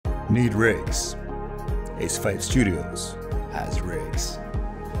Need rigs? Ace5 Studios has rigs.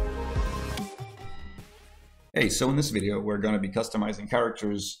 Hey, so in this video, we're going to be customizing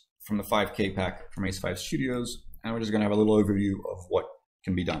characters from the 5K pack from Ace5 Studios, and we're just going to have a little overview of what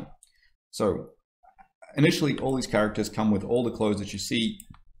can be done. So initially, all these characters come with all the clothes that you see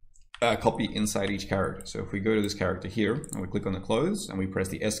copied inside each character. So if we go to this character here and we click on the clothes and we press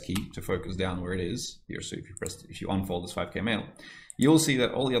the S key to focus down where it is here. So if you unfold this 5K mail, you'll see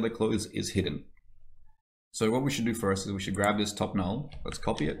that all the other clothes is hidden. So what we should do first is we should grab this top null. Let's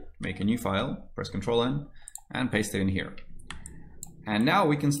copy it, make a new file, press Ctrl N, and paste it in here. And now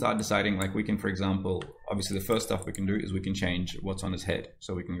we can start deciding, like we can, for example, obviously the first stuff we can do is we can change what's on his head.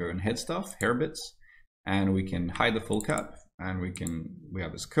 So we can go in head stuff, hair bits, and we can hide the full cap, and we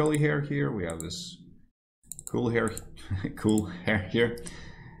have this curly hair here, we have this cool hair, cool hair here.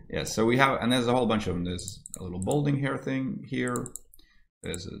 Yeah, so we have, and there's a whole bunch of them. There's a little balding hair thing here.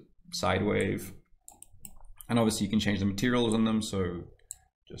 There's a side wave. And obviously you can change the materials on them. So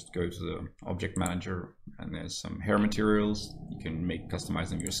just go to the object manager and there's some hair materials. You can customize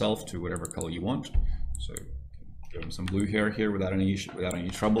them yourself to whatever color you want. So give them some blue hair here without any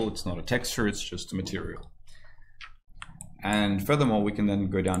trouble. It's not a texture, it's just a material. And furthermore, we can then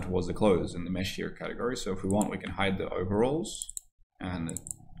go down towards the clothes in the mesh here category. So if we want, we can hide the overalls and the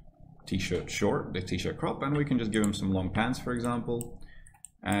t-shirt short, the t-shirt crop, and we can just give him some long pants, for example.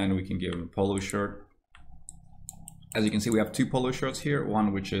 And we can give him a polo shirt. As you can see, we have two polo shirts here,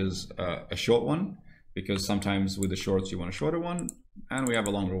 one which is a short one, because sometimes with the shorts you want a shorter one, and we have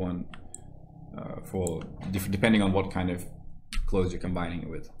a longer one for depending on what kind of clothes you're combining it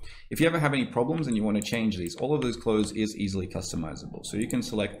with. If you ever have any problems and you want to change these, all of those clothes is easily customizable. So you can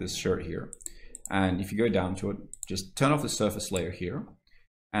select this shirt here, and if you go down to it, just turn off the surface layer here,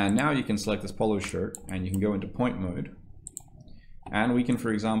 and now you can select this polo shirt and you can go into point mode, and we can,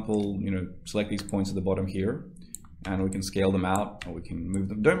 for example, select these points at the bottom here, and we can scale them out, or we can move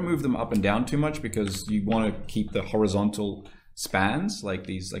them. Don't move them up and down too much, because you want to keep the horizontal spans like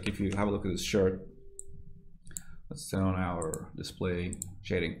these. Like if you have a look at this shirt, let's turn on our display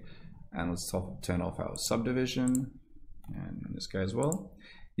shading, and let's turn off our subdivision, and this guy as well.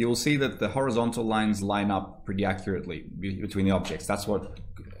 You will see that the horizontal lines line up pretty accurately between the objects. That's what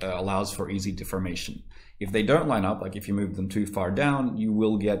allows for easy deformation. If they don't line up, like if you move them too far down, you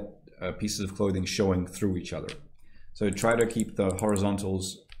will get pieces of clothing showing through each other. So try to keep the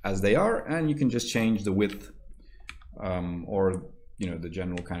horizontals as they are, and you can just change the width or the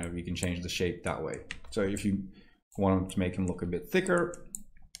general kind of, you can change the shape that way. So if you want to make him look a bit thicker,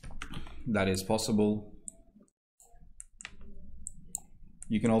 that is possible.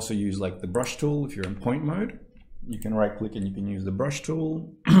 You can also use like the brush tool. If you're in point mode, you can right click and you can use the brush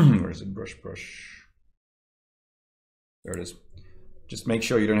tool. Where is it? Brush. There it is. Just make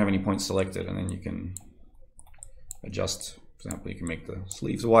sure you don't have any points selected, and then you can adjust. For example, you can make the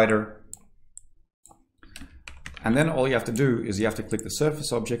sleeves wider. And then all you have to do is you have to click the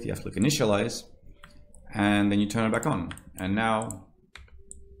surface object, you have to click initialize, and then you turn it back on. And now,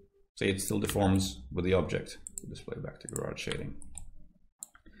 say it still deforms with the object. Display back to garage shading.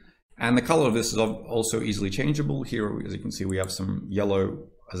 And the color of this is also easily changeable. Here, as you can see, we have some yellow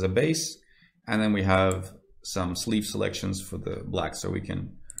as a base, and then we have some sleeve selections for the black. So we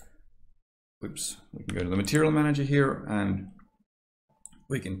can go to the material manager here, and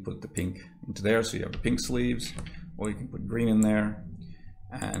we can put the pink into there. So you have the pink sleeves, or you can put green in there.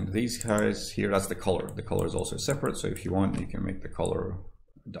 And these guys here, that's the color. The color is also separate. So if you want, you can make the color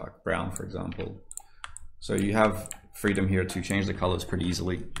dark brown, for example. So you have freedom here to change the colors pretty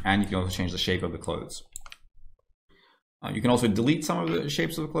easily, and you can also change the shape of the clothes. You can also delete some of the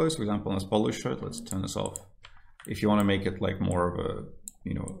shapes of the clothes. For example, on this polo shirt, let's turn this off. If you want to make it like more of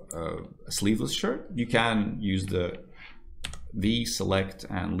a sleeveless shirt, you can use the V select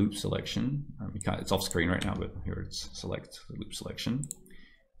and loop selection. It's off screen right now, but here it's select loop selection.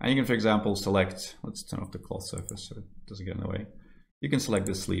 And you can, for example, select, let's turn off the cloth surface so it doesn't get in the way. You can select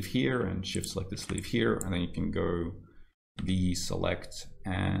this sleeve here and shift select this sleeve here, and then you can go V select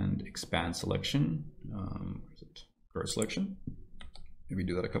and expand selection. Is it grow selection? Maybe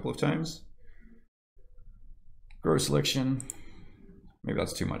do that a couple of times. Grow selection. Maybe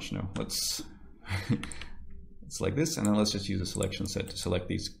that's too much. No, let's it's like this, and then let's just use a selection set to select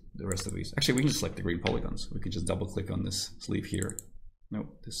the rest of these. Actually, we can just select the green polygons. We could just double click on this sleeve here.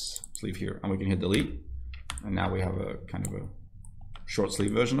 Nope, this sleeve here, and we can hit delete. And now we have a kind of a short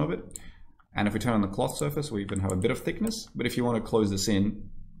sleeve version of it. And if we turn on the cloth surface, we can have a bit of thickness. But if you want to close this in,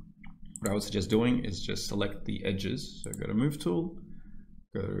 what I would suggest doing is just select the edges. So go to Move Tool,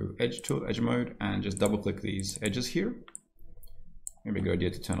 go to Edge Tool, Edge Mode, and just double click these edges here. maybe a good idea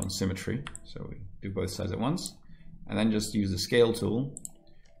to turn on symmetry. So we do both sides at once, and then just use the scale tool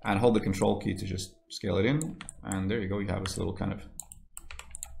and hold the control key to just scale it in. And there you go, you have this little kind of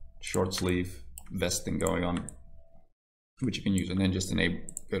short sleeve vest thing going on, which you can use. And then just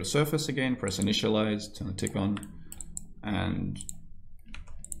go to surface again, press initialize, turn the tick on, and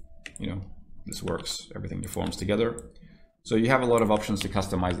you know, this works, everything deforms together. So you have a lot of options to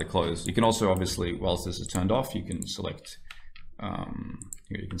customize the clothes. You can also, obviously, whilst this is turned off, you can select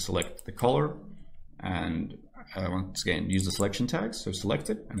here you can select the color, and once again use the selection tags. So select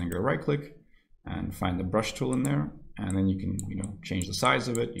it and then go right click and find the brush tool in there, and then you can, you know, change the size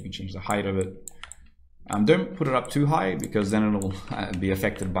of it, you can change the height of it. Don't put it up too high, because then it'll be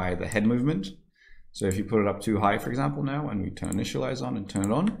affected by the head movement. So if you put it up too high, for example, now, and we turn initialize on and turn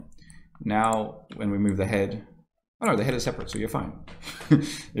it on, now when we move the head, oh no, the head is separate, so you're fine.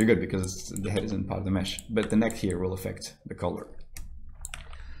 You're good, because the head isn't part of the mesh, but the neck here will affect the color.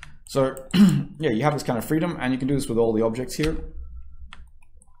 So yeah, you have this kind of freedom, and you can do this with all the objects here.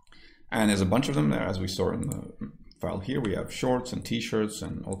 And there's a bunch of them there, as we saw in the file here. We have shorts and t-shirts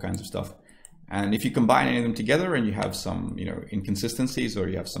and all kinds of stuff. And if you combine any of them together and you have some, you know, inconsistencies, or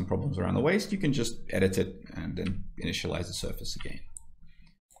you have some problems around the waist, you can just edit it and then initialize the surface again.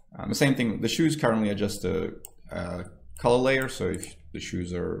 The same thing, the shoes currently are just a color layer. So if the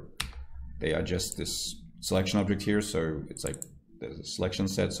shoes they are just this selection object here. So it's like there's a selection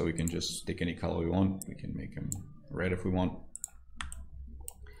set, so we can just stick any color we want. We can make them red if we want.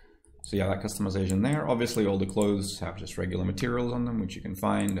 So yeah, that customization there. Obviously all the clothes have just regular materials on them, which you can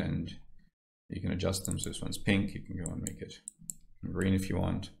find, and you can adjust them. So this one's pink, you can go and make it green if you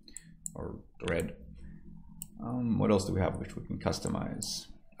want, or red. What else do we have which we can customize?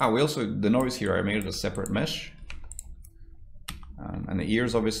 We also, the nose here, I made it a separate mesh. And the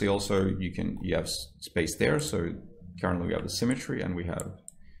ears, obviously, also you have space there. So currently we have the symmetry, and we have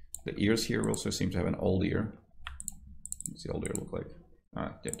the ears here also seem to have an old ear. What's the old ear look like?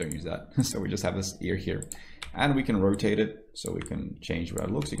 Yeah, don't use that. So we just have this ear here, and we can rotate it, so we can change how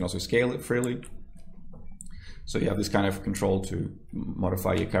it looks. You can also scale it freely. So you have this kind of control to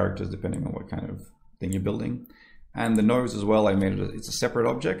modify your characters depending on what kind of thing you're building. And the nose as well, I made it, it's a separate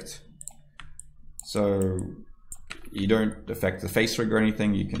object. So you don't affect the face rig or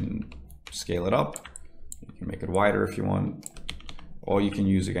anything. You can scale it up. You can make it wider if you want. Or you can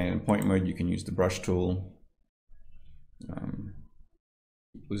use, again, in point mode, you can use the brush tool.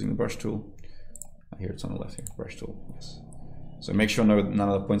 Losing the brush tool. Here it's on the left here, brush tool, yes. So make sure none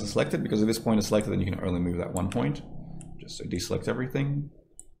of the points are selected, because if this point is selected, then you can only move that one point. Just so deselect everything,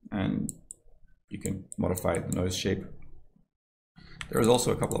 and you can modify the nose shape. There is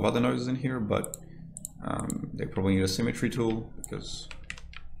also a couple of other noses in here, but they probably need a symmetry tool, because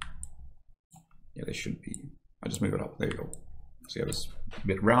yeah, they should be. I'll just move it up, there you go. So you have this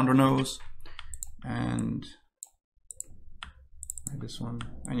bit rounder nose, and this one,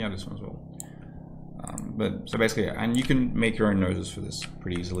 and yeah, this one as well. But so basically, and you can make your own noses for this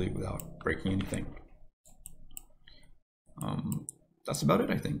pretty easily without breaking anything. That's about it,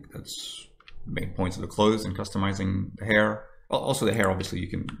 I think. That's the main points of the clothes and customizing the hair. Well, also the hair, obviously, you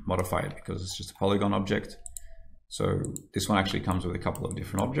can modify it because it's just a polygon object. So this one actually comes with a couple of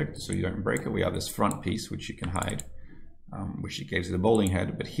different objects, so you don't break it. We have this front piece, which you can hide, which gives you the bowling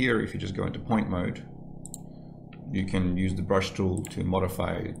head. But here, if you just go into point mode, you can use the brush tool to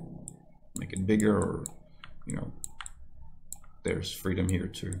modify, make it bigger, or, you know, there's freedom here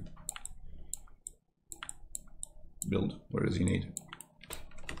to build what it is you need.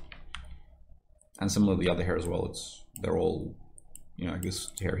 And similarly, the other hair as well, they're all, you know,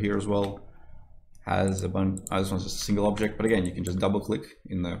 this hair here as well has a bunch. This one's just a single object, but again, you can just double click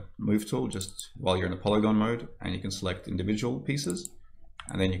in the move tool just while you're in the polygon mode, and you can select individual pieces,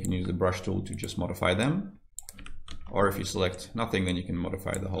 and then you can use the brush tool to just modify them. Or if you select nothing, then you can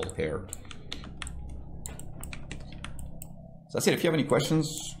modify the whole hair. So that's it. If you have any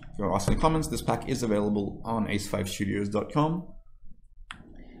questions, if you want to ask any comments, this pack is available on ace5studios.com,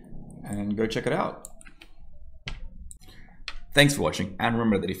 and go check it out. Thanks for watching, and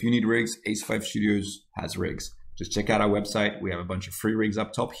remember that if you need rigs, Ace5 Studios has rigs. Just check out our website. We have a bunch of free rigs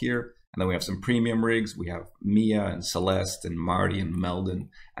up top here, and then we have some premium rigs. We have Mia and Celeste and Marty and Meldon, and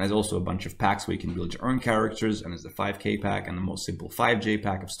there's also a bunch of packs where you can build your own characters, and there's the 5K pack and the more simple 5J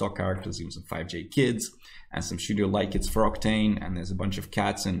pack of stock characters, even some 5J kids, and some studio light kits for Octane, and there's a bunch of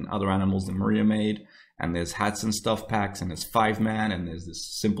cats and other animals that Maria made, and there's hats and stuff packs, and there's 5-man, and there's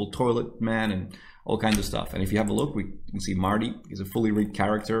this simple toilet man, and all kinds of stuff. And if you have a look, you can see Marty is a fully rigged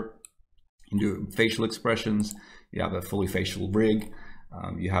character. You can do facial expressions. You have a fully facial rig.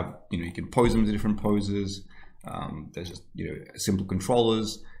 You have, you know, you can pose them to different poses. There's just simple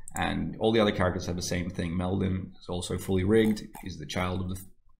controllers, and all the other characters have the same thing. Meldon is also fully rigged. He's the child of the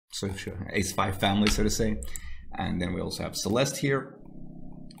Ace5 family, so to say. And then we also have Celeste here.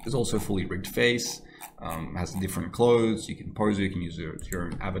 There's also a fully rigged face. Has different clothes. You can pose it. You can use your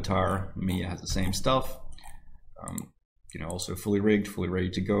own avatar. Mia has the same stuff. Also fully rigged, fully ready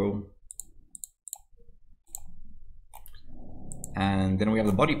to go. And then we have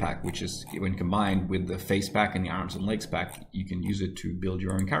the body pack, which is, when combined with the face pack and the arms and legs pack, you can use it to build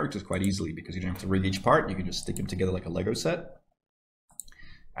your own characters quite easily, because you don't have to rig each part. You can just stick them together like a Lego set.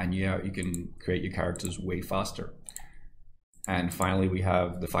 And you can create your characters way faster. And finally, we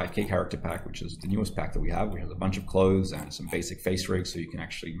have the 5K character pack, which is the newest pack that we have. We have a bunch of clothes and some basic face rigs, so you can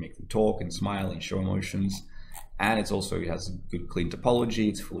actually make them talk and smile and show emotions. And it has a good clean topology.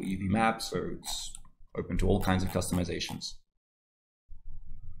 It's full UV map, so it's open to all kinds of customizations.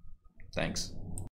 Thanks.